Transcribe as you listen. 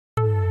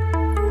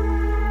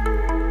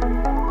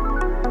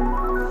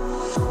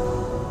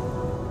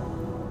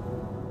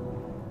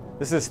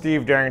This is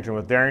Steve Darrington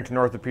with Darrington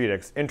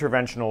Orthopedics,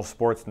 Interventional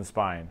Sports and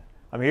Spine.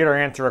 I'm here to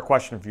answer a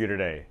question for you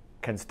today.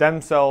 Can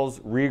stem cells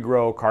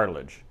regrow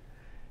cartilage?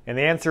 And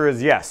the answer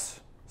is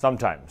yes,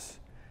 sometimes.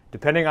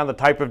 Depending on the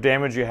type of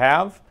damage you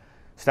have,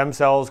 stem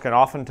cells can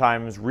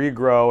oftentimes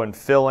regrow and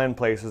fill in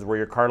places where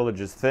your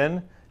cartilage is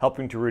thin,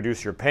 helping to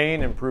reduce your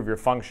pain and improve your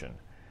function.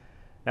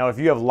 Now, if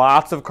you have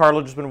lots of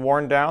cartilage that's been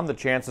worn down, the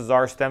chances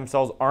are stem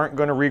cells aren't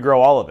going to regrow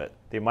all of it.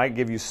 They might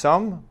give you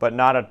some, but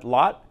not a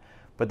lot,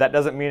 but that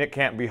doesn't mean it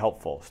can't be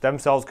helpful. Stem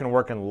cells can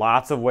work in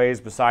lots of ways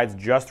besides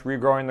just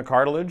regrowing the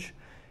cartilage,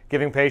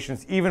 giving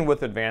patients, even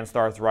with advanced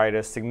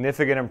arthritis,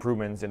 significant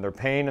improvements in their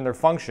pain and their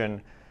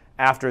function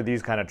after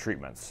these kind of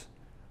treatments.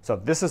 So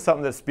if this is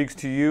something that speaks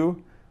to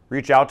you,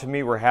 reach out to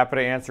me. We're happy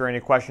to answer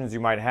any questions you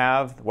might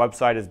have. The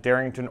website is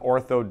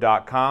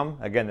darringtonortho.com.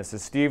 Again, this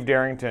is Steve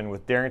Darrington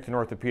with Darrington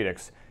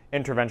Orthopedics,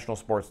 Interventional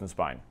Sports and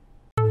Spine.